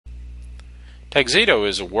Tagxedo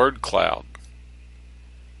is a word cloud.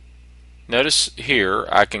 Notice here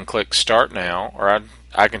I can click Start Now, or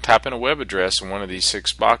I can type in a web address in one of these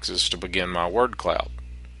 6 boxes to begin my word cloud.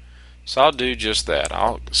 So I'll do just that.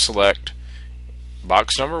 I'll select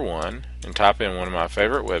box number 1 and type in one of my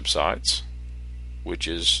favorite websites, which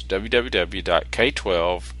is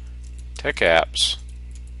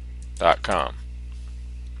www.k12techapps.com.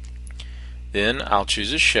 Then I'll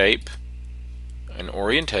choose a shape, an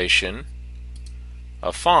orientation,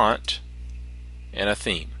 a font, and a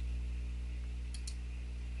theme.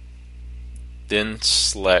 Then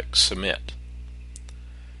select Submit.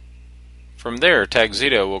 From there,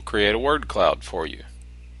 Tagxedo will create a word cloud for you.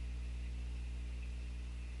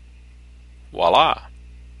 Voila!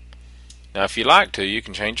 Now if you like to, you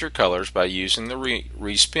can change your colors by using the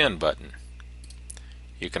respin button.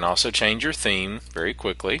 You can also change your theme very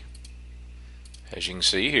quickly, as you can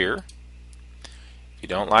see here. If you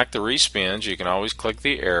don't like the respins, you can always click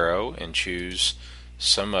the arrow and choose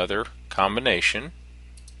some other combination.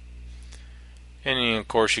 And then, of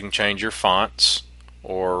course, you can change your fonts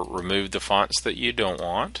or remove the fonts that you don't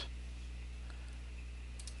want,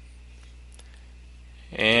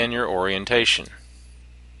 and your orientation.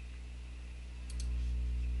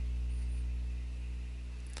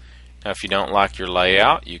 Now if you don't like your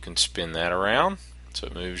layout, you can spin that around so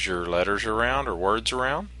it moves your letters around or words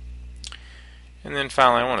around. And then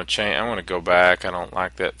finally, I want to go back. I don't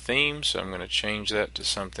like that theme, so I'm going to change that to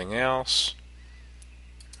something else.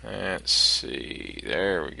 Let's see,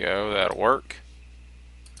 there we go, that'll work.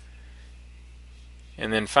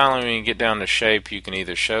 And then finally, when you get down to shape, you can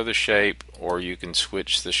either show the shape or you can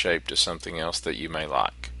switch the shape to something else that you may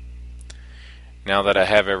like. Now that I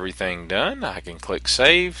have everything done, I can click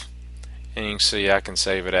Save, and you can see I can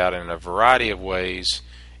save it out in a variety of ways.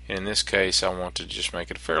 In this case, I want to just make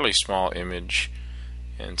it a fairly small image,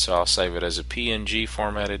 and so I'll save it as a PNG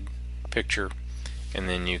formatted picture, and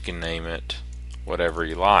then you can name it whatever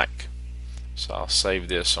you like. So I'll save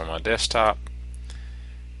this on my desktop,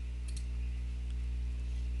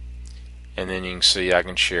 and then you can see I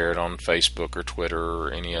can share it on Facebook or Twitter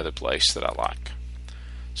or any other place that I like.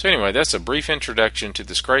 So anyway, that's a brief introduction to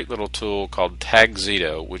this great little tool called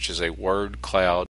Tagxedo, which is a word cloud